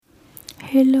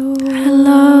Hello.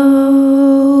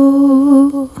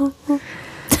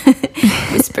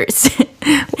 Whispers.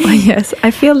 Well, yes,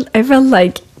 I felt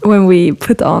like when we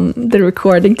put on the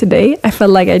recording today, I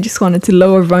felt like I just wanted to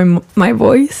lower my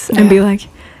voice and be like,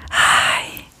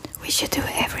 hi. We should do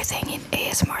everything in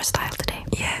ASMR style today.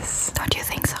 Yes. Don't you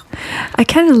think so? I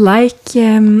kind of like,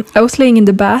 I was laying in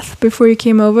the bath before you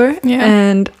came over,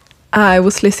 and I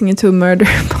was listening to a murder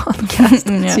podcast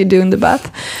as you do in the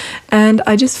bath, and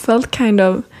I just felt kind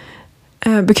of,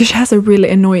 because she has a really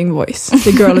annoying voice,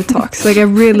 the girl who talks, like a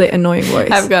really annoying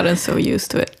voice. I've gotten so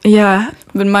used to it. Yeah.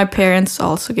 But my parents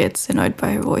also get annoyed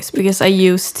by her voice because I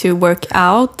used to work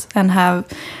out and have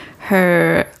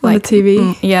her on the TV.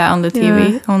 On the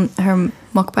TV, on her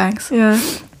mukbangs. Yeah.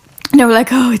 And they were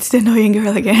like, oh, it's the annoying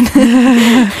girl again.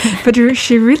 But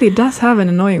she really does have an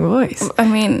annoying voice. I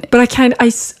mean... But I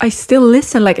still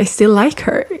listen, like I still like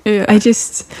her. Yeah.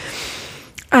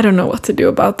 I don't know what to do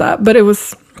about that. But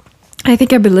I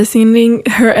think I've been listening.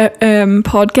 Her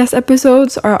podcast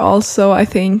episodes are also, I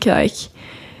think, like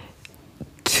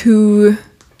 2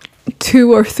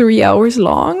 or 3 hours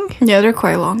long. Yeah, they're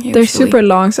quite long usually. They're super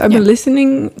long, so I've been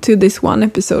listening to this one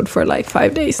episode for like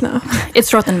 5 days now.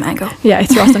 It's Rotten Mango. Yeah,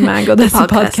 it's Rotten Mango. That's the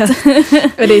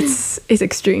podcast. But it's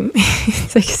extreme.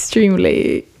 It's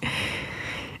extremely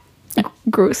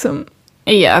gruesome.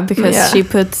 Yeah, because she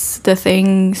puts the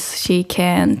things she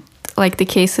can't, like the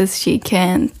cases she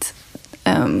can't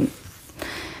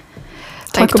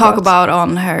talk about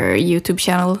on her YouTube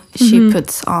channel, she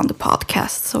puts on the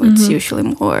podcast, so it's usually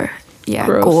more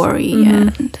gory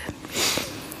and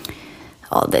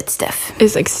all that stuff.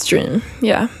 It's extreme.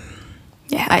 Yeah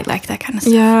I like that kind of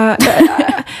stuff.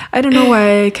 I don't know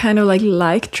why I kind of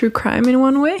like true crime in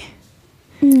one way.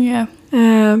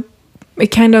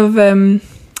 It kind of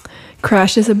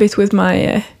crashes a bit with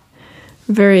my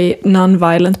very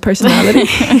non-violent personality.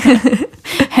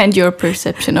 And your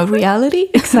perception of reality.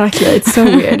 Exactly. It's so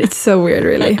weird. It's so weird,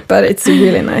 really. But it's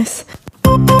really nice.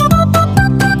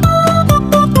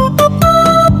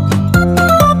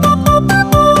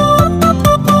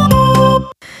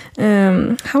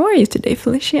 How are you today,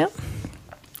 Felicia?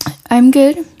 I'm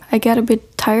good. I got a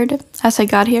bit tired as I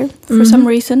got here for some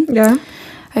reason. Yeah.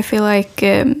 I feel like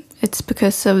it's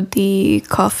because of the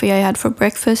coffee I had for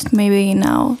breakfast. Maybe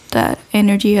now that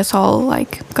energy has all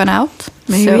gone out.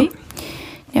 Maybe. So,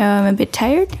 I'm a bit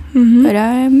tired, but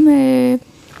I'm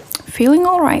feeling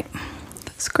all right.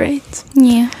 That's great.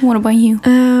 Yeah. What about you?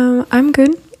 I'm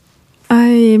good.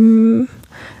 I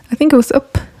think I was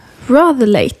up rather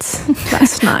late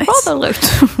last night.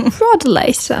 Rather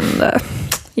late, and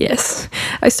yes,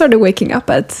 I started waking up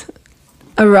at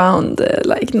around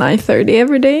 9:30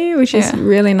 every day, which is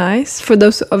really nice. For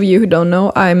those of you who don't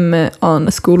know, I'm on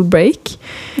a school break,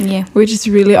 which is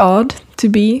really odd to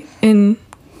be in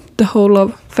the whole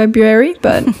of February,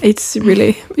 but it's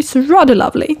rather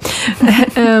lovely.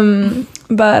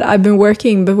 But I've been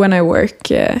working, but when I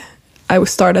work, I will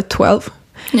start at 12.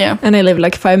 Yeah. And I live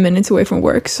 5 minutes away from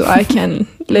work, so I can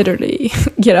literally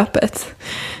get up at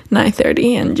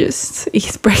 9:30 and just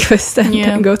eat breakfast and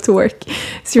then go to work.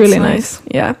 It's really nice.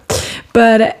 Yeah.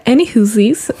 But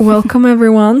anywhoosies, welcome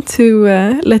everyone to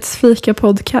Let's Fika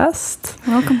podcast.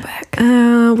 Welcome back.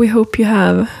 We hope you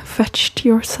have fetched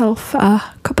yourself a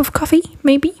cup of coffee,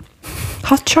 maybe.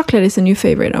 Hot chocolate is a new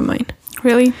favorite of mine.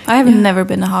 Really? I have never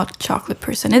been a hot chocolate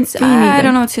person. I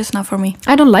don't know, it's just not for me.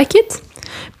 I don't like it.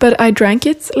 But I drank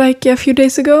it a few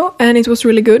days ago, and it was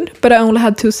really good. But I only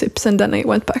had 2 sips, and then I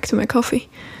went back to my coffee.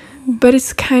 But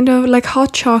it's kind of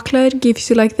hot chocolate gives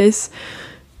you this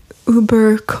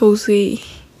uber cozy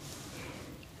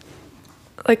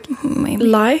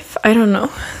life. I don't know.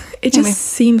 It just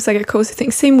seems like a cozy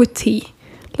thing. Same with tea.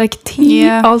 Tea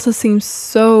also seems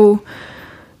so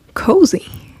cozy.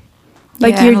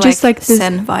 You're just this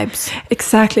Zen vibes.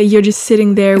 Exactly. You're just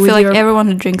sitting there with I feel everyone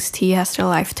who drinks tea has their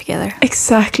life together.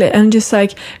 Exactly. And just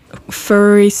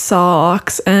furry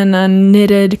socks and a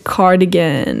knitted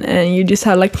cardigan, and you just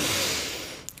have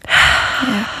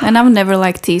And I've never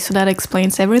liked tea, so that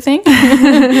explains everything.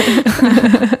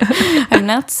 I'm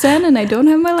not Zen and I don't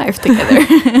have my life together.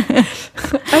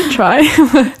 I try.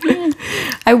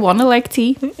 I want to like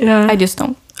tea. Yeah. I just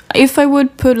don't. If I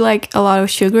would put a lot of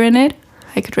sugar in it,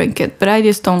 I could drink it, but I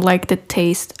just don't like the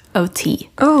taste of tea.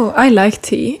 Oh, I like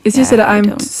tea. It's just that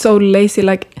I'm so lazy.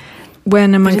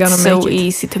 When am I gonna make it? It's so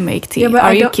easy to make tea. Yeah,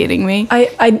 Are you kidding me?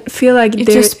 I feel like you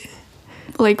just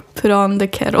put on the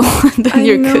kettle and then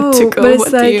you're good to go. But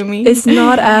what do you mean? It's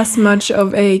not as much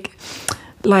of a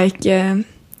I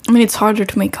mean, it's harder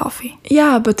to make coffee.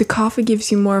 Yeah, but the coffee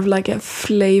gives you more of a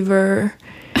flavor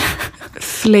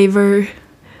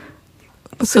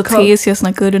So tea is just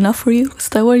not good enough for you? Is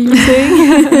that what you're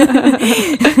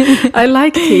saying? I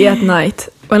like tea at night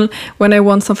when I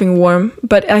want something warm.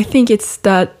 But I think it's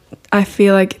that I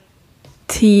feel like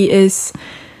tea is...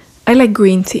 I like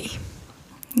green tea.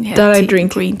 Yeah, that I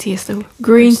drink. Green tea is the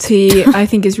green tea I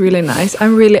think is really nice.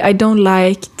 I don't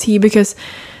like tea because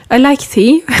I like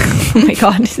tea. Oh my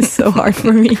god, this is so hard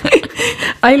for me.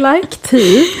 I like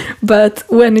tea, but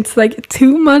when it's like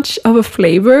too much of a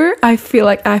flavor, I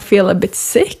feel a bit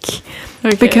sick.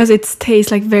 Because it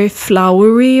tastes like very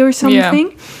flowery or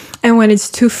something. Yeah. And when it's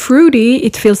too fruity,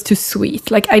 it feels too sweet.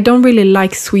 Like, I don't really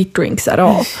like sweet drinks at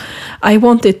all. I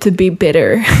want it to be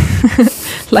bitter,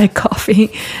 like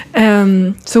coffee.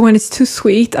 So when it's too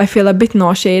sweet, I feel a bit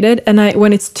nauseated. And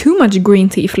when it's too much green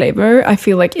tea flavor, I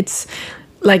feel like it's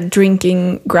like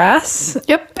drinking grass.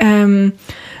 Yep.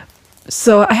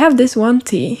 So I have this one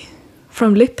tea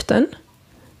from Lipton,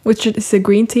 which is a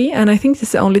green tea, and I think this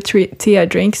is the only tea I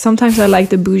drink. Sometimes I like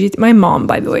the bougie tea. My mom,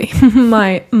 by the way,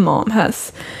 my mom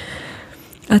has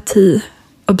a tea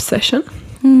obsession.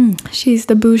 She's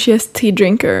the bougiest tea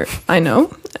drinker I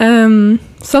know.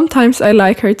 Sometimes I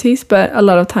like her teas, but a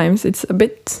lot of times it's a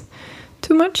bit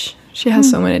too much. She has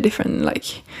so many different like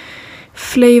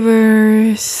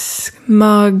flavors,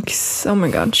 mugs. Oh my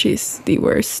god, she's the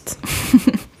worst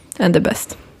and the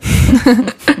best.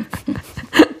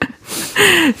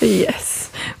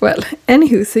 Yes. Well,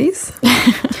 anywhoosies,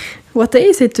 what day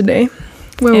is it today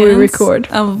when we record?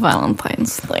 Of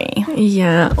Valentine's Day.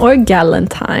 Yeah, or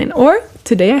Galentine, or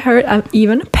today I heard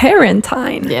even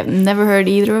Parentine. Yeah, I've never heard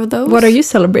either of those. What are you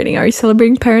celebrating? Are you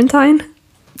celebrating Parentine?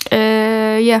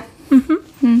 Yeah.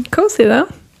 Cozy though.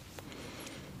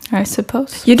 I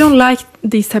suppose. You don't like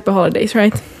these type of holidays,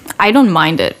 right? I don't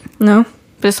mind it. No.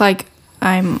 But it's like,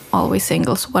 I'm always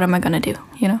single, so what am I gonna do,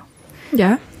 you know?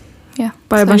 Yeah. Yeah.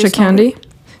 Buy a bunch of candy.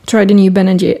 Try the new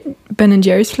Ben &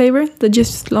 Jerry's flavor that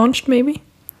just launched, maybe.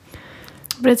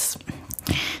 But it's...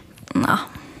 No.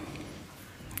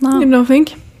 You don't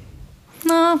think?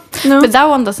 No. But that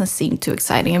one doesn't seem too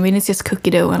exciting. I mean, it's just cookie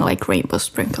dough and like rainbow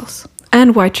sprinkles.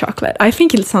 And white chocolate. I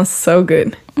think it sounds so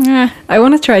good. Yeah. I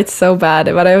want to try it so bad,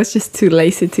 but I was just too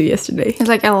lazy to yesterday. It's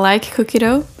like, I like cookie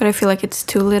dough, but I feel like it's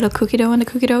too little cookie dough in the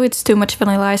cookie dough. It's too much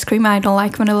vanilla ice cream. I don't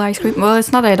like vanilla ice cream. Well,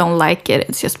 it's not that I don't like it.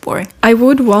 It's just boring. I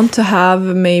would want to have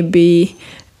maybe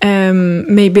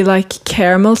like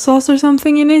caramel sauce or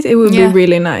something in it. It would be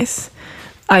really nice,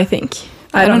 I think.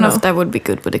 I don't know if that would be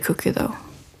good with the cookie dough.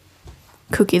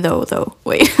 Cookie dough, though.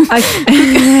 Wait. Cookie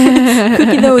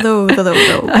dough, though.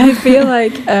 I feel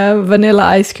like vanilla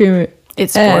ice cream.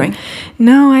 It's boring.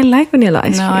 No, I like vanilla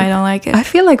ice cream. No, I don't like it. I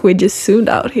feel like we just zoomed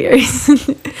out here.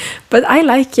 But I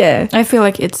like it. I feel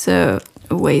like it's a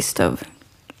waste of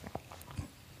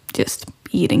just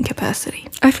eating capacity.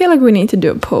 I feel like we need to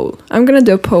do a poll. I'm going to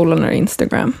do a poll on our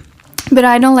Instagram. But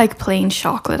I don't like plain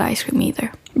chocolate ice cream either.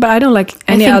 But I don't like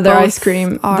any other ice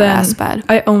cream are as bad.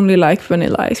 I only like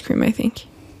vanilla ice cream, I think.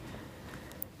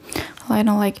 Well, I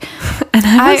don't like... And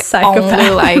I'm a psychopath.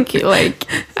 I only like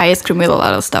ice cream with a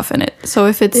lot of stuff in it. So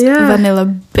if it's vanilla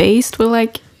based with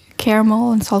like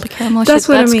caramel and salted caramel, that's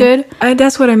good.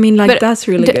 That's what I mean. Like, but that's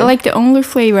really good. Like, the only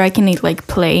flavor I can eat like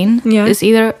plain is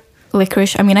either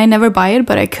licorice. I mean, I never buy it,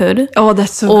 but I could. Oh,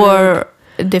 that's so good. Or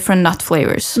different nut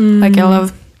flavors. Like, I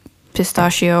love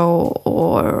pistachio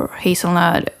or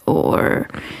hazelnut or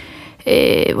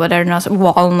what are nuts?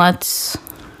 Walnuts.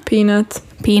 Peanut.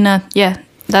 Yeah,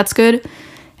 that's good.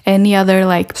 Any other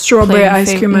like strawberry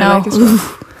ice cream? I like as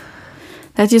well.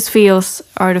 That just feels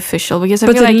artificial because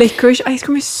I feel like the licorice ice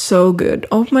cream is so good.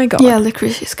 Oh my god. Yeah,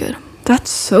 licorice is good. That's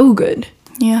so good.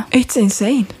 Yeah, it's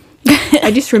insane.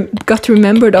 I just got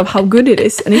remembered of how good it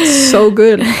is, and it's so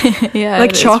good. Yeah,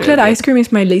 like chocolate really ice cream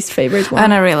is my least favorite one,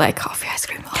 and I really like coffee ice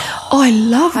cream. Oh, I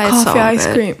love coffee ice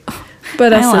cream.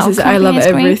 But I love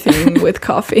everything with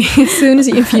coffee. As soon as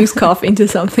you infuse coffee into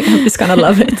something, I'm just gonna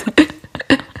love it.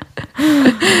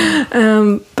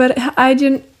 But I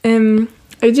didn't.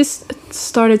 I just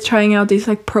started trying out these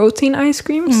like protein ice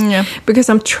creams because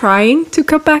I'm trying to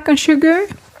cut back on sugar.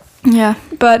 Yeah,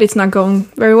 but it's not going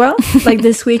very well. Like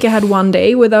this week I had one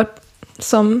day without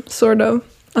some sort of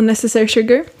unnecessary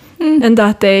sugar, and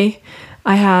that day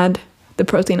I had the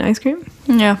protein ice cream.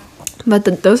 Yeah, but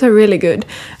those are really good.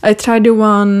 I tried the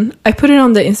one, I put it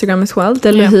on the Instagram as well,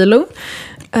 the Lohilo,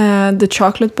 the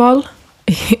chocolate ball.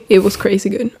 It was crazy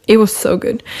good. It was so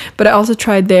good. But I also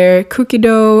tried their cookie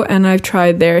dough, and I've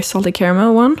tried their salted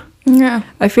caramel one. Yeah,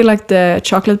 I feel like the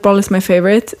chocolate ball is my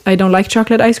favorite. I don't like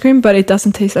chocolate ice cream, but it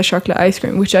doesn't taste like chocolate ice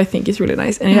cream, which I think is really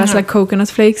nice. And it has like coconut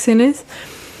flakes in it.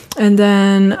 And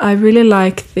then I really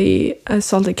like the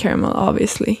salted caramel,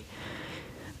 obviously.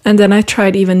 And then I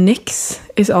tried even NYX.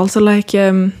 is also like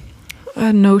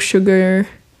no sugar,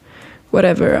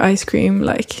 whatever ice cream,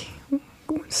 like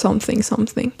something.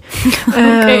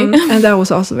 Okay. And that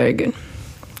was also very good.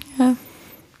 Yeah.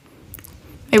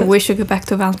 Maybe we should go back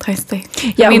to Valentine's Day.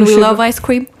 Yeah, I mean, we love ice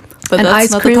cream, but and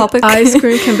that's not the topic. Ice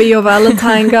cream can be your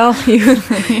Valentine, girl. You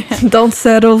don't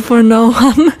settle for no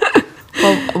one.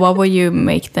 Well, what would you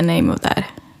make the name of that?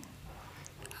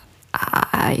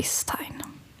 Ice-tine.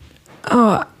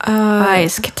 Oh,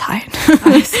 Ice-tine.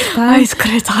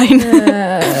 Ice-tine.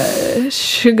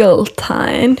 Sugar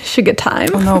time.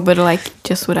 Oh no, but like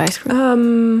just with ice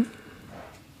cream.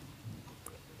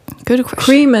 Good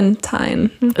question.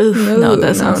 Creamentine. No,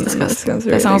 that sounds disgusting.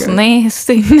 That sounds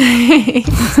nasty.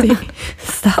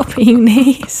 Stop being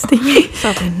nasty.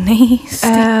 Stop being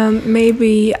nasty.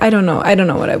 Maybe I don't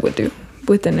know what I would do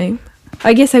with the name.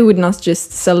 I guess I would not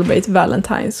just celebrate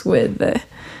Valentine's with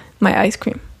my ice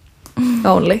cream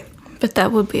only. But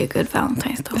that would be a good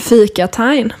Valentine's though.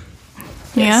 Fika-tine.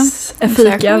 Yes, a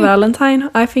fika Valentine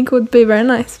I think would be very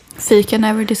nice. Fika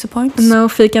never disappoints. No,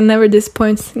 fika never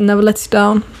disappoints. Never lets you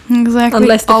down. Exactly.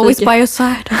 Unless always by your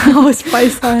side. Always by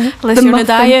your side. Unless you're on a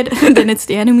diet, then it's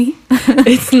the enemy.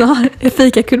 It's not. A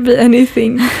fika could be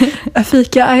anything. A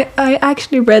fika. I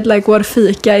actually read like what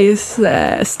fika is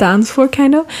stands for,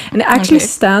 kind of, and it actually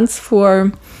stands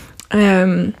for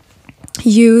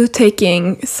you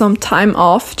taking some time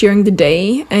off during the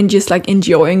day and just like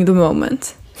enjoying the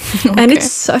moment. And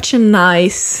it's such a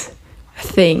nice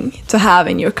thing to have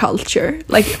in your culture.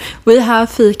 Like we have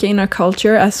fika in our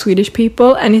culture as Swedish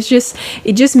people, and it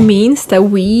just means that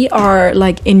we are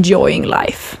like enjoying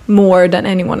life more than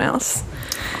anyone else.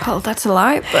 Well, that's a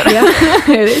lie, but yeah,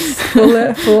 it is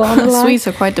full on a lie. Swedes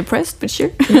are quite depressed, but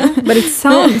sure. Yeah, but it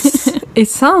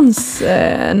sounds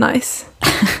nice.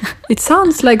 It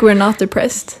sounds like we're not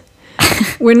depressed.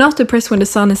 We're not depressed when the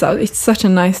sun is out. It's such a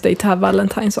nice day to have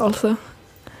Valentine's also.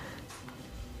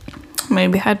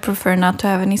 Maybe I'd prefer not to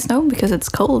have any snow because it's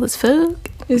cold as fuck.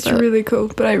 It's really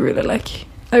cold, but I really like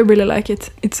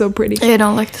it. It's so pretty. I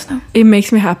don't like the snow. It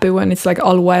makes me happy when it's like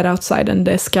all white outside and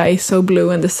the sky is so blue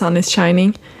and the sun is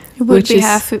shining. I would be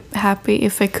happy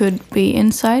if I could be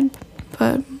inside,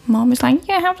 but Mom is like,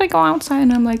 "Yeah, I have to go outside,"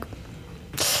 and I'm like,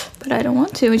 "But I don't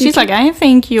want to." And she's like, "I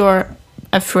think you're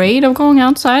afraid of going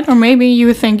outside, or maybe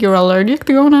you think you're allergic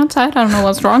to going outside. I don't know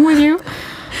what's wrong with you."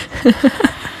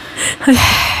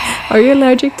 Are you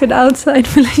allergic to the outside,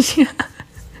 Felicia?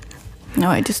 No,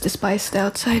 I just despise the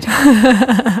outside.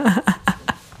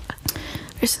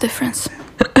 There's a difference.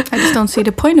 I just don't see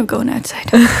the point of going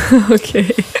outside.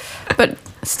 Okay. But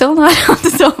still not on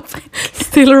the topic.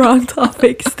 Still wrong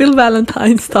topic. Still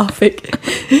Valentine's topic.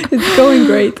 It's going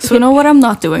great. So you know what I'm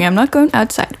not doing? I'm not going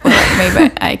outside. Well,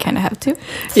 maybe I kind of have to.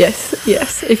 Yes.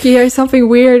 If you hear something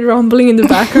weird rumbling in the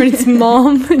background, it's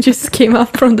Mom just came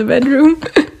up from the bedroom.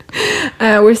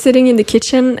 We're sitting in the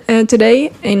kitchen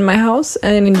today in my house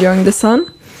and enjoying the sun.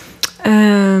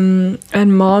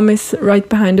 And Mom is right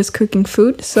behind us cooking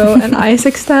food. So and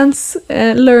Isaac stands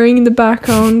luring in the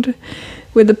background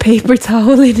with a paper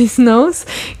towel in his nose.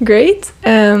 Great.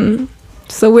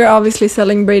 So we're obviously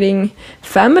celebrating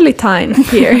family time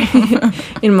here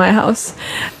in my house.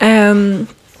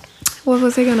 What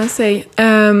was I gonna say?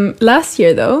 Last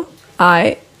year though,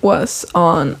 I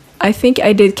think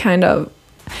I did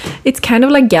it's kind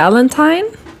of like Galentine,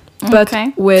 but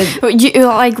with...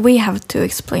 we have to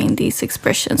explain these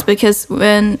expressions, because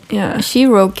when she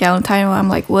wrote Galentine, I'm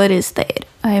like, what is that?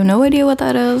 I have no idea what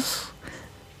that is.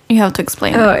 You have to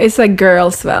explain. Oh, it's like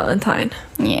girls' Valentine.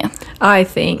 Yeah. I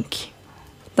think.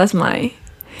 That's my...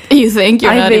 You think?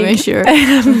 You're not even sure.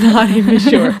 I'm not even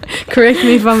sure. Correct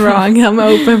me if I'm wrong. I'm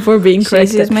open for being corrected.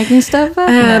 She's just making stuff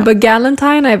up. But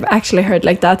Galentine, I've actually heard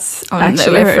that's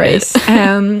actually a phrase.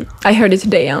 I heard it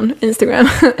today on Instagram.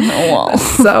 Wow.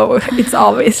 So it's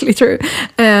obviously true.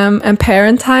 And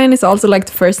Parentine is also like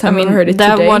the first time I've heard it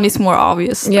that today. That one is more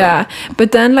obvious. Yeah.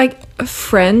 But then like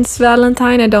Friends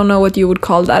Valentine, I don't know what you would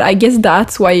call that. I guess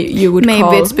that's why you would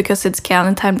call... Maybe it's because it's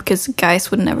Galentine, because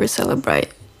guys would never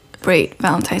celebrate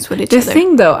Valentine's with each other. The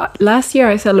thing though, last year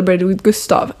I celebrated with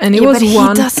Gustav, and it was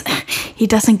one. He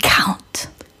doesn't count.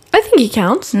 I think he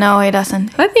counts. No, he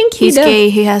doesn't. I think he's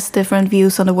gay. He has different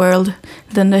views on the world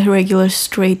than the regular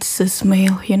straight cis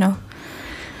male. You know.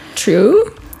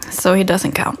 True. So he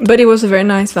doesn't count. But it was a very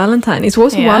nice Valentine. It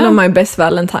was one of my best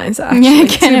Valentines, actually. Yeah, I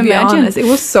can imagine. Honest. It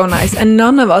was so nice. And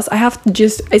none of us, I have to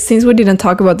just, since we didn't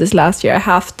talk about this last year, I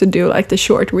have to do like the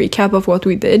short recap of what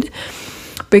we did.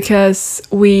 Because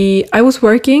I was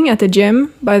working at the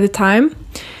gym by the time,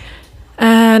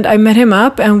 And I met him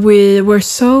up, and we were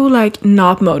so like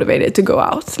not motivated to go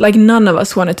out. Like none of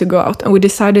us wanted to go out, and we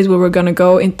decided we were gonna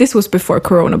go. And this was before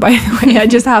Corona, by the way. I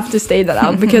just have to state that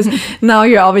out because now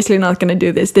you're obviously not gonna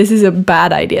do this. This is a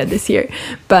bad idea this year,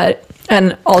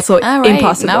 and also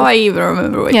impossible. Now I even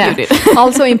remember what you did.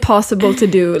 Also impossible to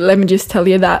do. Let me just tell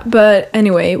you that. But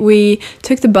anyway, we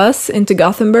took the bus into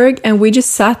Gothenburg, and we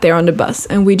just sat there on the bus,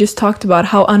 and we just talked about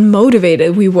how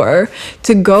unmotivated we were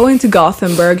to go into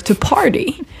Gothenburg to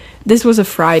party. This was a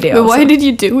Friday. But why did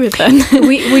you do it then?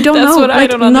 We don't That's know. What like, I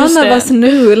don't understand. None of us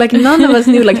knew. Like none of us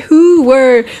knew like who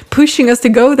were pushing us to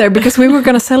go there, because we were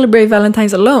gonna celebrate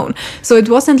Valentine's alone. So it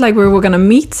wasn't like we were gonna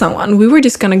meet someone. We were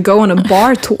just gonna go on a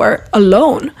bar tour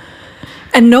alone.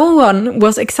 And no one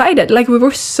was excited. Like we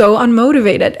were so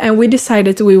unmotivated, and we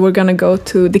decided we were gonna go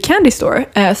to the candy store,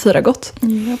 Fyra Gott,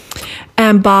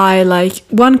 and buy like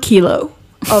 1 kilo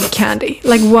of candy,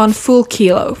 like 1 full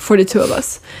kilo for the 2 of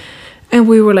us. And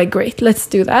we were like, great, let's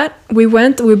do that. We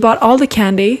went, we bought all the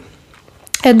candy,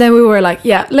 and then we were like,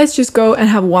 yeah, let's just go and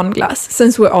have 1 glass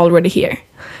since we're already here.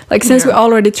 Like, since we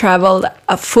already traveled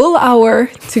a full hour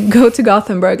to go to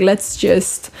Gothenburg, let's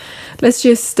just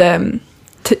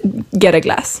get a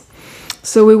glass.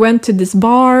 So we went to this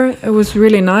bar. It was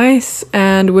really nice,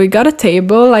 and we got a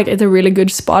table like at a really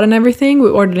good spot and everything. We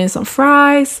ordered in some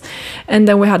fries, and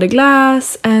then we had a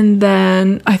glass, and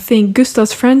then I think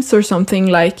Gustav's friends or something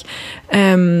like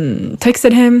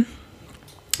texted him.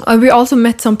 We also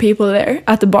met some people there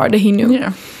at the bar that he knew.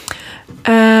 Yeah.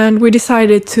 And we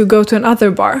decided to go to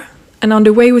another bar, and on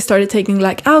the way we started taking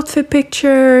like outfit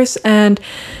pictures, and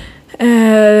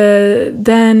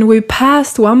then we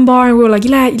passed one bar, and we were like,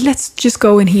 let's just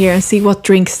go in here and see what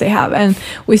drinks they have. And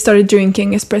we started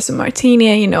drinking espresso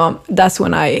martini. You know, that's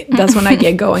when I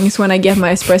get going. It's when I get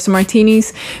my espresso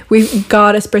martinis. We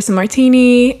got espresso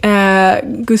martini.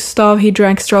 Gustav, he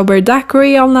drank strawberry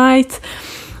daiquiri all night.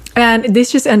 And this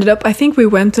just ended up, I think we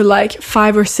went to like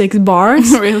 5 or 6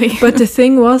 bars. Really? But the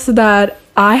thing was that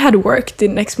I had work the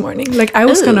next morning. Like I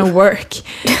was gonna work.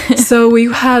 So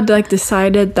we had like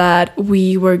decided that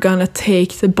we were gonna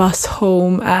take the bus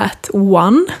home at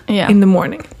 1 in the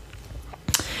morning.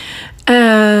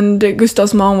 And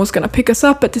Gustav's mom was gonna pick us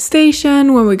up at the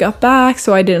station when we got back,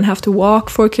 so I didn't have to walk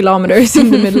 4 kilometers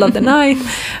in the middle of the night.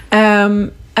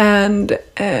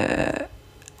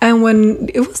 And when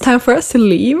it was time for us to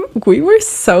leave, we were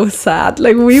so sad.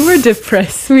 Like, we were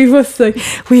depressed. We was like,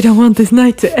 we don't want this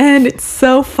night to end. It's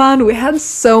so fun. We had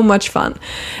so much fun.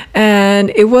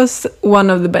 And it was one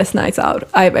of the best nights out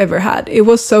I've ever had. It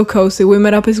was so cozy. We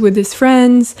met up with his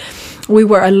friends. We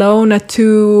were alone at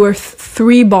 2 or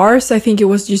 3 bars. I think it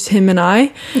was just him and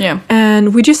I. Yeah.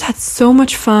 And we just had so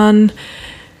much fun.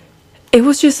 It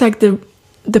was just like the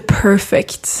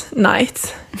perfect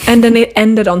night, and then it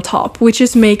ended on top, which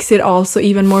just makes it also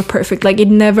even more perfect. Like, it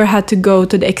never had to go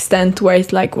to the extent where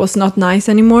it like was not nice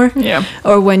anymore,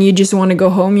 or when you just want to go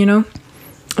home, you know.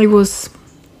 It was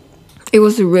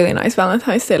a really nice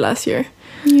Valentine's Day last year.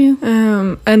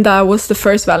 And that was the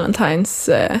first Valentine's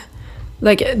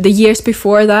like the years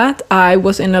before that, I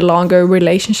was in a longer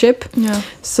relationship.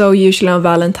 So usually on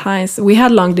Valentine's, we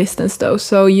had long distance though.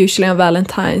 So usually on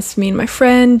Valentine's, me and my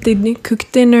friend did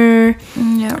cook dinner.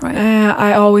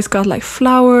 I always got like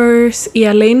flowers.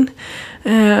 Elin,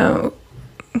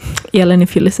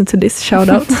 if you listen to this, shout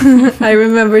out. I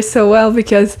remember so well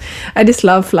because I just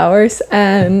love flowers,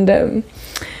 and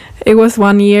it was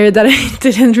one year that I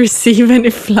didn't receive any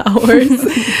flowers.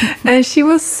 And she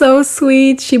was so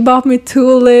sweet. She bought me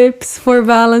tulips for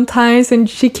Valentine's, and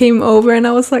she came over, and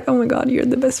I was like, oh my God, you're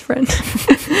the best friend.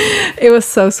 It was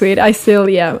so sweet. I still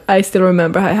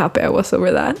remember how happy I was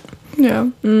over that.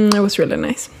 It was really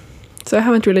nice. So I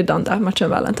haven't really done that much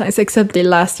on Valentine's, except the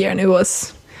last year, and it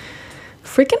was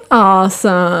freaking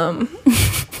awesome.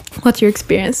 What's your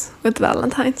experience with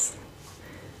Valentine's?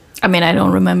 I mean, I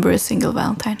don't remember a single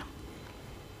Valentine.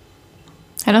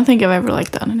 I don't think I've ever like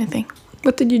done anything.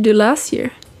 What did you do last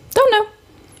year? Don't know.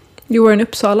 You were in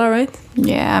Uppsala, right?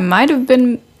 Yeah, I might have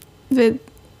been with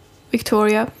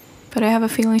Victoria, but I have a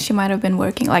feeling she might have been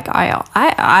working. Like,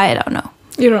 I don't know.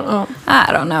 You don't know?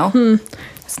 I don't know.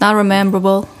 It's not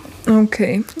rememberable.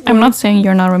 Okay. I'm not saying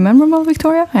you're not rememberable,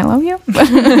 Victoria. I love you.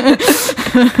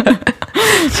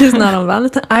 She's not on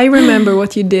Valentine. I remember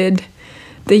what you did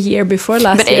the year before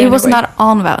last year. But it was not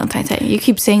on Valentine's Day. You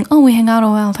keep saying, oh, we hang out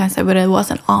on Valentine's Day, but it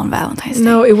wasn't on Valentine's Day.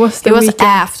 No, it was the weekend.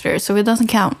 After, so it doesn't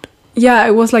count. Yeah,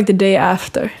 it was like the day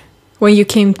after, when you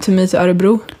came to me to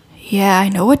Örebro. Yeah, I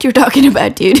know what you're talking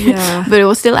about, dude. Yeah. But it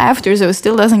was still after, so it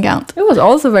still doesn't count. It was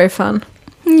also very fun.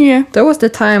 Yeah. That was the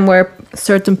time where a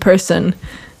certain person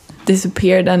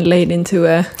disappeared and laid into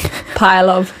a pile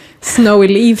of snowy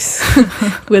leaves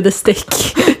with a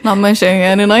stick. Not mentioning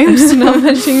any names. Not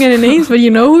mentioning any names, but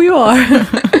you know who you are.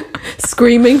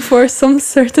 Screaming for some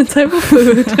certain type of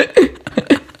food.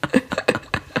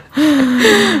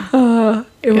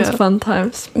 It was fun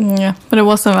times. Yeah, but it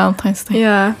wasn't Valentine's Day.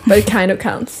 Yeah, but it kind of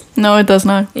counts. No, it does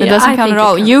not. It doesn't count at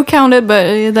all. You counted, but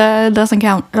it doesn't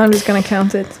count. I'm just gonna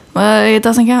count it. It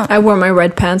doesn't count. I wore my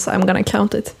red pants, so I'm gonna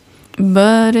count it.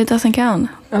 But it doesn't count.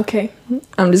 Okay.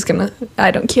 I'm just gonna...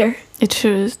 I don't care. It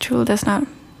truly does not.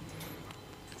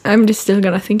 I'm just still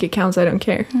gonna think it counts. I don't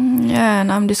care. Yeah,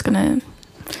 and I'm just gonna...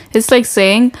 It's like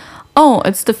saying, oh,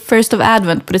 it's the 1st of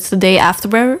Advent, but it's the day after,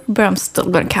 but I'm still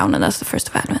gonna count it as the 1st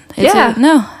of Advent.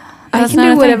 No. I can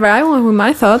do whatever I want with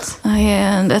my thoughts.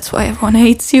 Yeah, and that's why everyone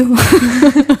hates you.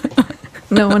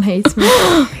 No one hates me.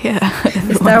 Yeah.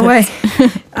 It's that way.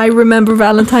 I remember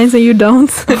Valentine's and you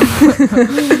don't.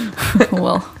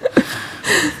 Well.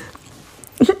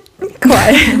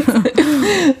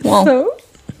 Quiet. Well. So,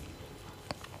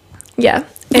 yeah.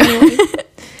 Anyway.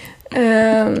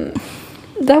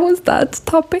 That was that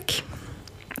topic.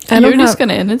 You're just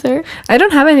gonna end it there? I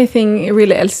don't have anything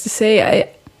really else to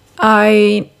say.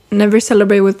 I never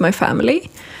celebrate with my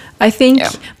family. I think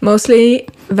mostly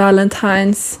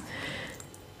Valentine's...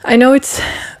 I know it's...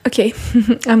 Okay,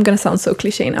 I'm gonna sound so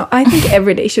cliche now. I think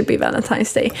every day should be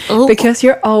Valentine's Day. Because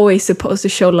you're always supposed to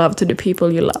show love to the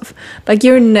people you love. Like,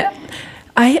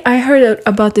 I heard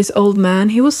about this old man.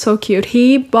 He was so cute.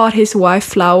 He bought his wife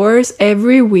flowers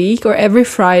every week or every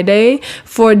Friday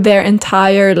for their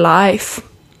entire life.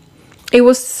 It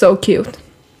was so cute.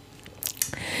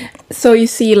 So you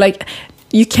see, like,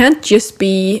 you can't just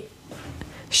be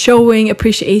showing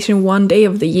appreciation one day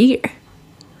of the year.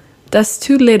 That's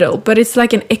too little, but it's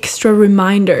like an extra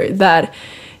reminder that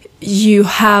you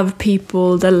have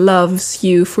people that loves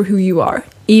you for who you are.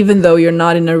 Even though you're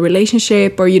not in a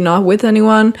relationship or you're not with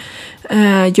anyone,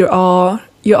 you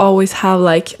always have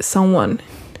like someone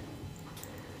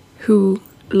who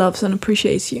loves and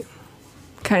appreciates you.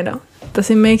 Kind of. Does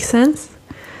it make sense?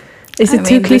 Is it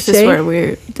too cliche? This is where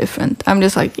we're different. I'm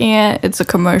just like, yeah, it's a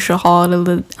commercial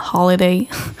holiday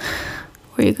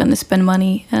where you're gonna spend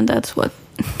money, and that's what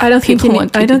I don't think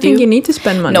you need to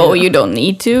spend money. No, you don't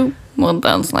need to. Well,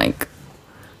 that's like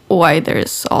why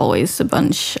there's always a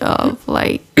bunch of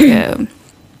like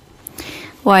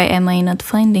why am I not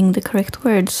finding the correct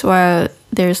words? Why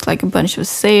there's like a bunch of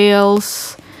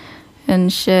sales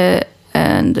and shit,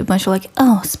 and a bunch of like,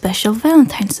 oh, special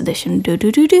Valentine's edition, do.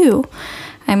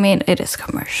 I mean, it is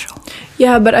commercial.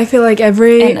 Yeah, but I feel like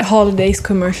every holiday is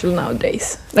commercial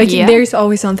nowadays. Like, there's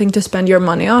always something to spend your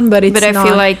money on, but it's not. But I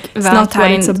feel like it's not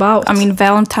what it's about. I mean,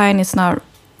 Valentine is not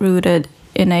rooted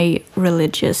in a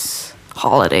religious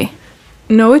holiday.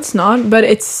 No, it's not, but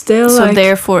it's still so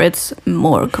therefore it's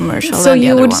more commercial so than the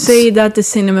you other would ones. say that the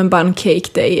cinnamon bun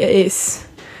cake day is...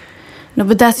 No,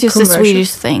 but that's just commercial. a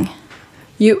Swedish thing.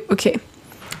 Okay.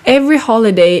 Every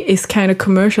holiday is kind of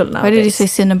commercial nowadays. Why did you say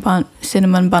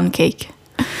cinnamon bun cake?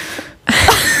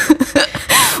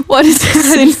 What is a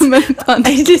cinnamon bun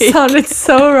cake? It just sounded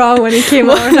so wrong when it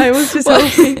came out, and I was just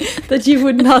hoping that you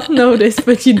would not notice,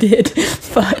 but you did.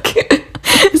 Fuck.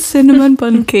 Cinnamon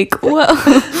bun cake. Well,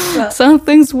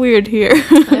 something's weird here.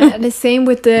 The same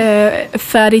with the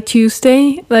Fatty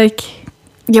Tuesday, like...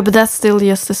 Yeah, but that's still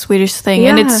just a Swedish thing,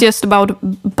 and it's just about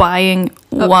buying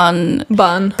one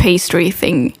bun pastry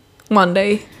thing one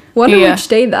day. Wonder which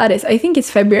day that is. I think it's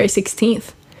February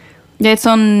 16th. Yeah, it's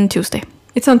on Tuesday.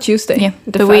 It's on Tuesday. Yeah,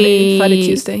 the Fatty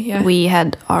Tuesday. Yeah, we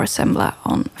had our sembla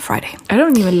on Friday. I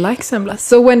don't even like sembla.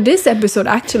 So when this episode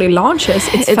actually launches,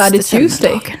 it's Fatty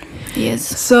Tuesday. Yes.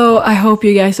 So I hope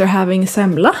you guys are having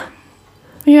sembla.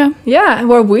 Yeah. Yeah,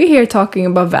 well, we're here talking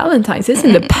about Valentine's. It's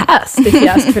in the past, if you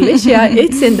ask Felicia.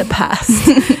 It's in the past.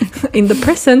 In the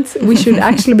present, we should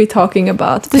actually be talking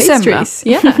about the pastries.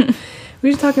 Yeah.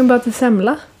 We're talking about the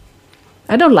semla.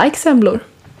 I don't like semlor.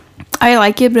 I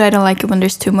like it, but I don't like it when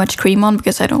there's too much cream on,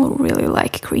 because I don't really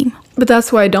like cream. But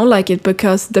that's why I don't like it,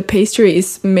 because the pastry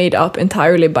is made up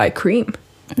entirely by cream.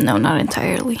 No, not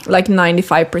entirely. Like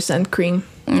 95% cream.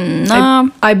 No.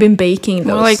 I've been baking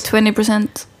those. More like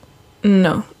 20%.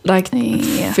 No, like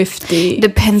 50.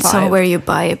 Depends on where you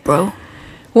buy it, bro.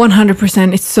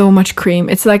 100%. It's so much cream.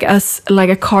 It's like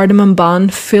a cardamom bun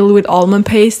filled with almond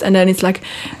paste, and then it's like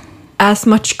as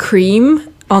much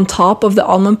cream on top of the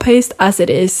almond paste as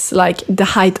it is like the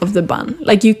height of the bun.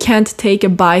 Like, you can't take a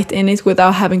bite in it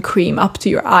without having cream up to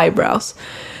your eyebrows.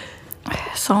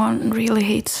 Someone really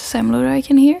hates semlor, I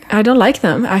can hear. I don't like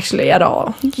them actually at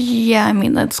all. Yeah, I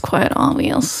mean, that's quite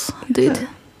obvious, dude.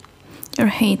 Your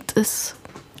hate is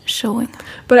showing.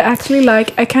 But I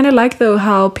kind of like though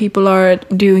how people are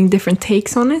doing different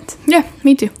takes on it. Yeah,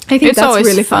 me too. I think it's that's always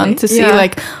really fun funny. to see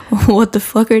like what the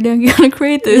fuck are they gonna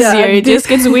create this year. It just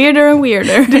gets weirder and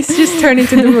weirder. This just turned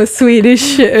into the most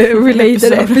Swedish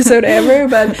related episode ever.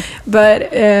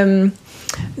 But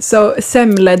so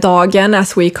semledagen,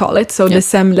 as we call it, so the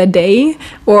semle day,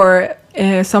 or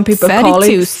some people call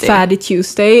it Fatty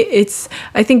Tuesday.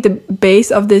 I think the base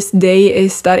of this day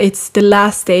is that it's the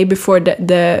last day before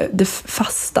the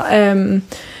fasta.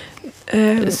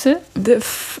 Is it?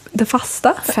 The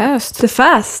fasta? Fast. The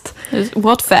fast.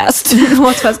 What fast?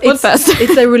 What fast? What fast?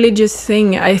 It's a religious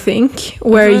thing, I think,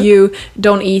 where you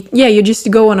don't eat. Yeah, you just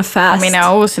go on a fast. I mean, I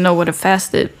always know what a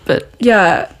fast is, but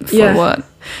for what?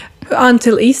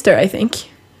 Until Easter, I think.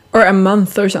 Or a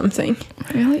month or something.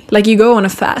 Really? Like you go on a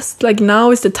fast. Like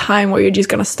now is the time where you're just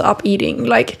gonna stop eating.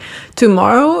 Like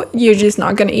tomorrow, you're just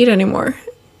not gonna eat anymore.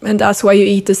 And that's why you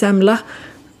eat the semla.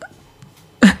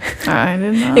 I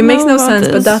didn't know. It makes no sense,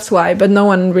 but that's why. But no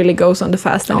one really goes on the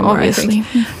fast anymore, obviously. I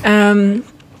think.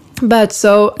 But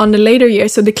so on the later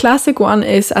years, so the classic one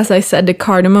is, as I said, the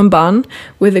cardamom bun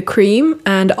with the cream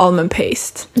and almond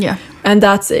paste. Yeah. And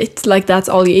that's it. Like that's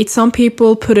all you eat. Some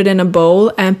people put it in a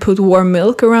bowl and put warm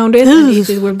milk around it and eat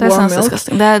it with that warm sounds milk.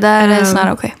 Disgusting. That is not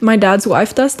okay. My dad's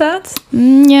wife does that.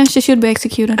 Yeah, she should be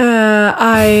executed.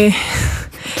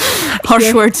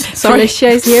 Harsh words. Sorry. Felicia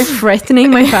is here threatening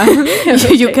my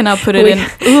family. You cannot put it in.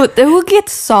 Ooh, it will get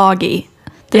soggy.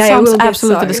 That sounds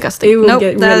absolutely disgusting. It will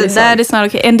get really soggy. That is not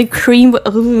okay. And the cream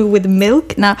with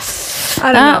milk? Nah.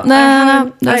 I don't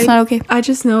know. That's not okay. I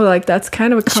just know like that's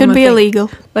kind of a common should be thing. illegal.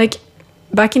 Like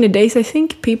back in the days, I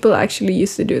think people actually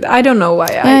used to do that. I don't know why.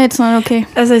 It's not okay.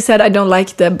 As I said, I don't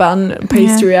like the bun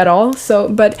pastry at all. So,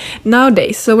 but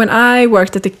nowadays, so when I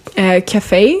worked at the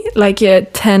cafe, like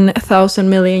 10,000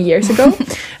 million years ago,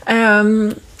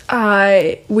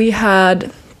 we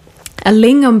had a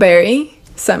lingonberry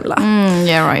semla.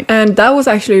 Yeah, right. And that was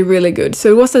actually really good. So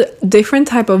it was a different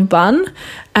type of bun,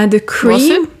 and the cream. Was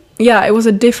it? Yeah, it was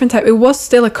a different type. It was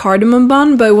still a cardamom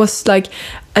bun, but it was like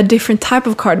a different type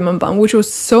of cardamom bun, which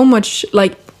was so much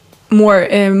like more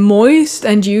moist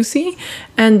and juicy.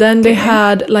 And then they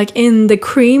had like in the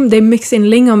cream, they mixed in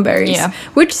lingonberries,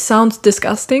 which sounds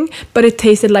disgusting, but it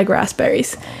tasted like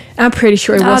raspberries. I'm pretty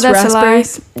sure it was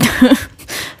raspberries.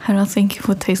 I don't think it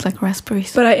would taste like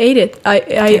raspberries. But I ate it.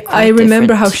 I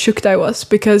remember how shocked I was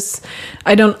because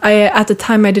at the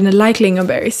time I didn't like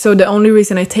lingonberries. So the only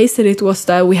reason I tasted it was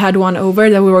that we had one over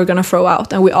that we were gonna throw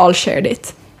out, and we all shared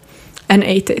it and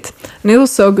ate it. And it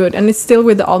was so good. And it's still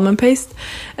with the almond paste.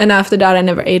 And after that I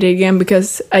never ate it again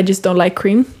because I just don't like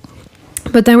cream.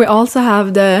 But then we also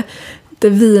have the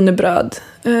wienerbröd.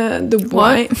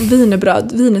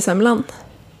 Wienersemlan.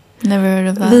 Never heard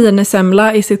of that.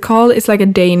 Wienersemla is it called? It's like a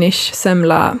Danish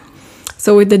semla.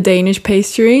 So with the Danish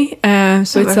pastry.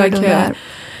 So it's like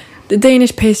the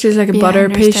Danish pastry is like a butter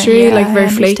pastry, like very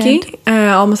flaky,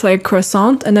 almost like a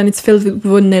croissant, and then it's filled with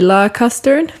vanilla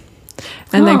custard,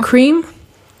 and then cream.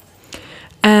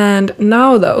 And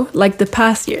now though, like the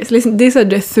past years, listen, these are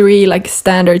the three like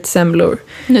standard semlor.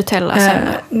 Nutella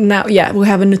semla. Now, we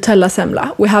have a Nutella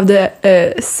semla. We have the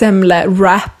semla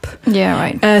wrap. Yeah,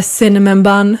 right. Cinnamon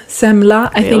bun semla.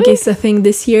 I think it's a thing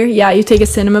this year. Yeah, you take a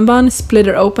cinnamon bun, split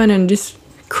it open, and just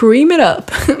cream it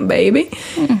up, baby.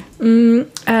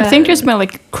 I think you smell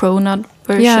like cronut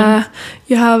version. Yeah,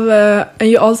 you have, and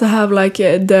you also have like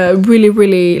the really,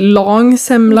 really long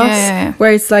semlas,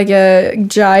 where it's like a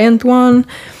giant one.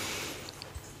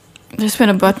 There's been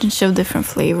a bunch of different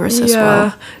flavors as well.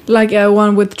 Yeah, like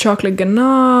one with chocolate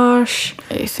ganache.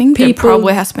 I think there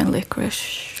probably has been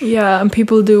licorice. Yeah, and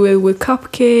people do it with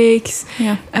cupcakes.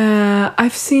 Yeah.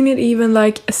 I've seen it even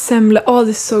like a semla. Oh,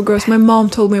 this is so gross. My mom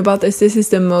told me about this. This is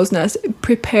the most nasty.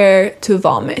 Prepare to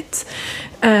vomit.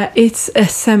 It's a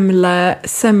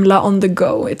semla on the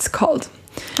go, it's called.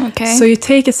 Okay. So you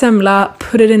take a semla,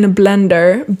 put it in a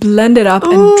blender, blend it up,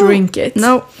 and drink it.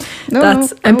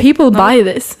 And people buy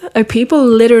this. People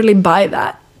literally buy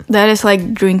that. That is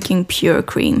like drinking pure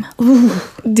cream.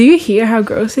 Do you hear how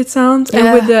gross it sounds? Yeah.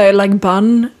 And with the like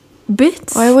bun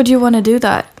bits. Why would you want to do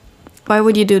that? Why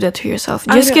would you do that to yourself?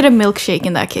 Just get a milkshake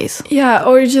in that case. Yeah,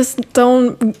 or just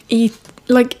don't eat.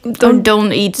 Like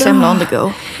don't eat semla on the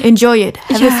go. Enjoy it.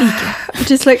 Have a fika.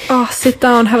 Just like sit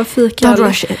down, have a fika. Don't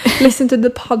rush it. Listen to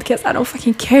the podcast. I don't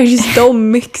fucking care. Just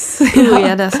don't mix.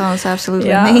 Yeah, that sounds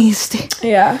absolutely nasty.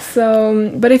 Yeah.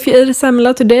 So, but if you eat a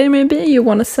semla today, maybe you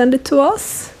want to send it to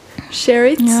us. Share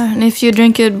it. Yeah, and if you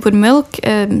drink it with milk,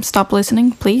 stop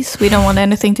listening, please. We don't want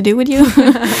anything to do with you.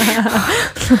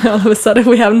 All of a sudden,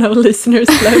 we have no listeners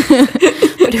left.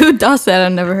 But who does that?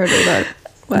 I've never heard of that.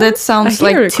 Well, that sounds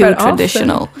like too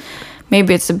traditional.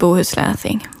 Maybe it's a Bohuslän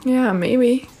thing. Yeah,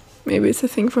 maybe it's a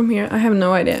thing from here. I have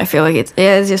no idea. I feel like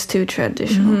it's just too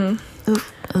traditional.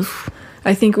 Mm-hmm. Oof.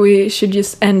 I think we should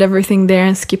just end everything there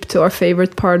and skip to our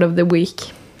favorite part of the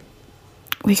week.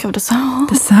 Week of the song.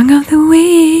 The song of the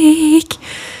week.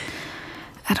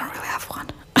 I don't really have one.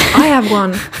 I have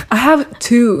one. I have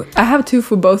two. I have two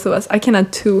for both of us. I can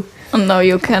add two. No,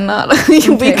 you cannot. We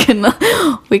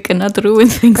cannot ruin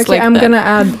things like that.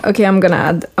 I'm gonna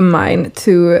add mine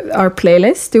to our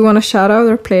playlist. Do you want to shout out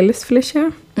our playlist,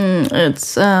 Felicia?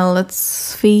 It's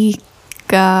Let's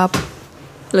Fika.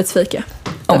 Let's Fika.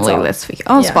 Only Let's Fika.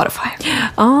 On Spotify.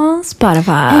 On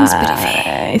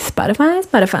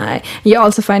Spotify. You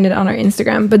also find it on our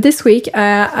Instagram. But this week,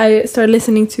 I started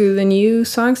listening to the new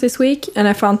songs this week, and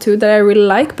I found two that I really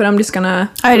like. But I'm just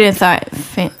gonna. I didn't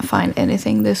find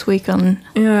anything this week on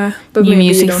but New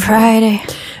Music Friday.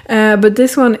 But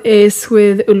this one is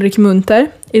with Ulrik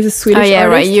Munter. It's a Swedish artist.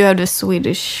 Right. You have the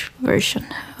Swedish version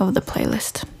of the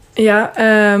playlist. Yeah.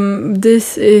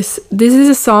 This is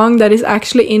a song that is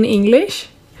actually in English.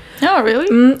 Oh, really?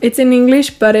 It's in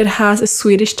English, but it has a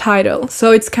Swedish title.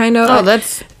 So it's kind of... Oh,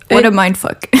 that's... What a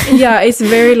mindfuck. Yeah, it's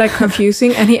very, like,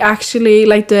 confusing. And he actually,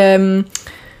 like, the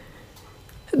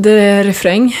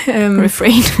refrain...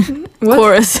 Refrain.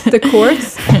 Chorus. The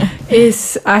chorus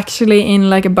is actually in,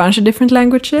 like, a bunch of different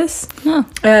languages. Oh.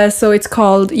 So it's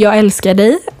called Jag älskar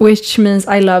dig, which means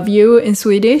I love you in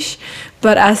Swedish.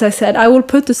 But as I said, I will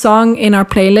put the song in our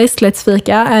playlist, Let's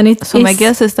Fika, and my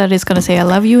guess is that it's gonna say "I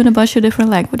love you" in a bunch of different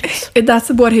languages.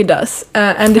 That's what he does,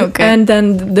 and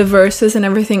then the verses and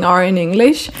everything are in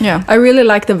English. Yeah, I really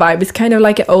like the vibe. It's kind of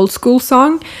like an old school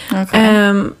song.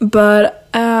 Okay. But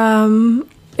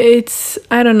it's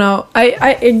I don't know.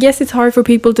 I guess it's hard for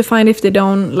people to find if they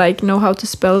don't like know how to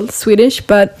spell Swedish,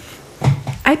 but.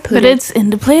 It's in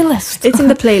the playlist. It's in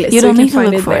the playlist. You don't need to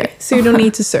look for it. So you don't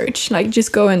need to search. Like,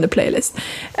 just go in the playlist.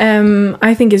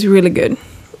 I think it's really good.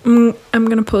 I'm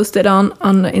gonna post it on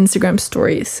the Instagram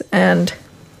stories, and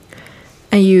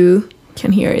you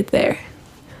can hear it there.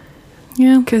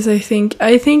 Yeah, because I think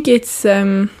it's.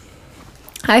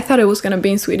 I thought it was gonna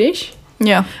be in Swedish.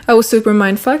 Yeah, I was super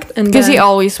mindfucked, and because he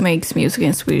always makes music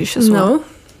in Swedish as well. No,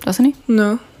 doesn't he?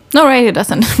 No. No, right, he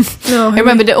doesn't. No, I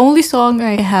remember the only song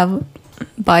I have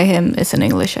by him is in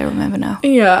English. I remember now.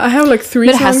 Yeah, I have like 3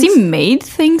 songs. But has he made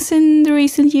things in the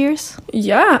recent years?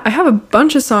 Yeah, I have a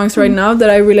bunch of songs right now that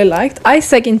I really liked.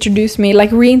 Isaac reintroduced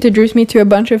me to a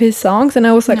bunch of his songs, and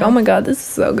I was like, oh my god, this is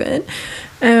so good.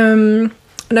 And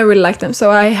I really like them.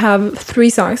 So I have 3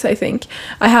 songs, I think.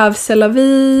 I have C'est la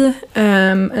vie,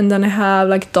 and then I have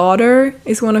like Daughter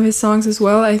is one of his songs as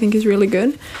well. I think is really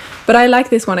good. But I like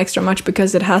this one extra much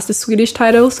because it has the Swedish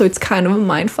title, so it's kind of a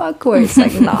mindfuck where it's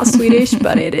like not Swedish,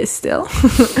 but it is still.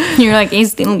 You're like, I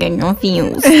still get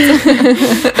confused.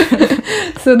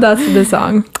 So that's the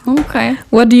song. Okay.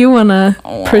 What do you want to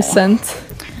present?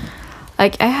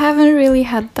 Like, I haven't really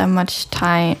had that much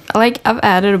time. Like, I've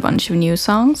added a bunch of new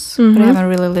songs, but I haven't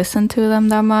really listened to them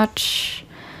that much.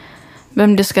 But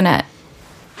I'm just gonna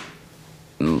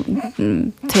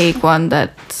take one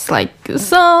that's like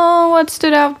somewhat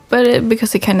stood out, but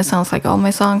because it kind of sounds like all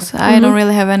my songs. I don't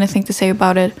really have anything to say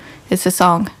about it. It's a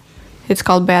song. It's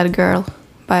called Bad Girl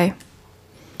by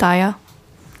Daya.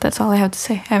 That's all I have to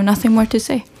say. I have nothing more to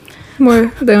say.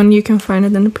 More than you can find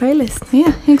it in the playlist.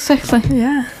 Yeah, exactly.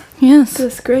 Yeah. Yes.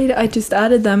 That's great. I just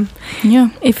added them. Yeah.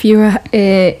 If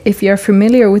you're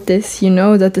familiar with this, you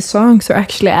know that the songs are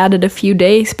actually added a few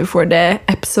days before the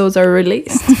episodes are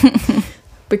released.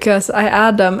 Because I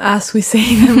add them as we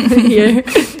say them here.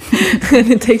 And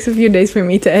it takes a few days for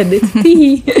me to edit.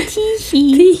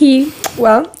 Tee-hee.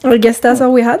 Well, I guess that's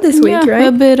all we had this week, right?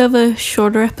 A bit of a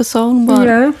shorter episode,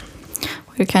 but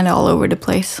we're kind of all over the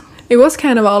place. It was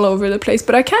kind of all over the place,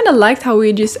 but I kind of liked how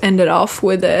we just ended off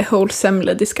with the whole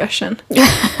semla discussion.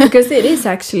 Because it is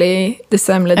actually the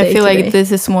semla day I feel today. like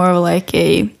this is more of like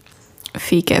a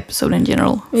fika episode in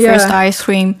general. Yeah. First ice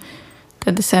cream,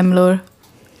 then the semlor.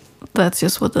 That's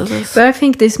just what this is. But I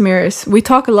think this mirrors. We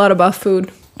talk a lot about food.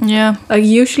 Yeah. Like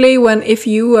usually if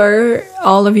you were,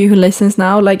 all of you who listens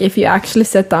now, like if you actually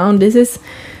sit down, this is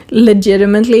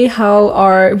legitimately how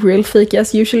our real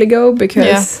fikas usually go,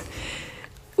 because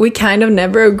we kind of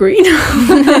never agreed.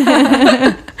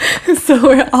 So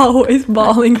we're always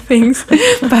balling things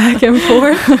back and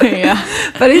forth. Yeah.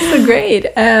 But it's so great.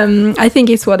 I think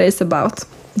it's what it's about.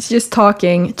 It's just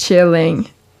talking, chilling,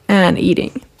 and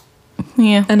eating.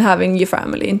 Yeah. And having your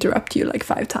family interrupt you like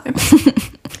 5 times.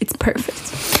 It's perfect.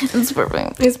 It's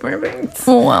perfect. It's perfect.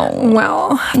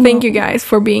 Well, thank you guys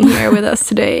for being here with us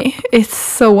today. It's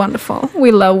so wonderful.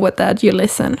 We love that you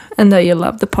listen and that you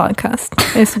love the podcast.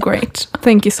 It's great.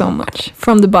 Thank you so much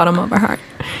from the bottom of our heart.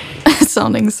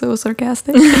 Sounding so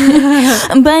sarcastic.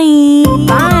 Bye.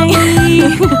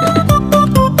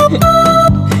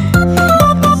 Bye.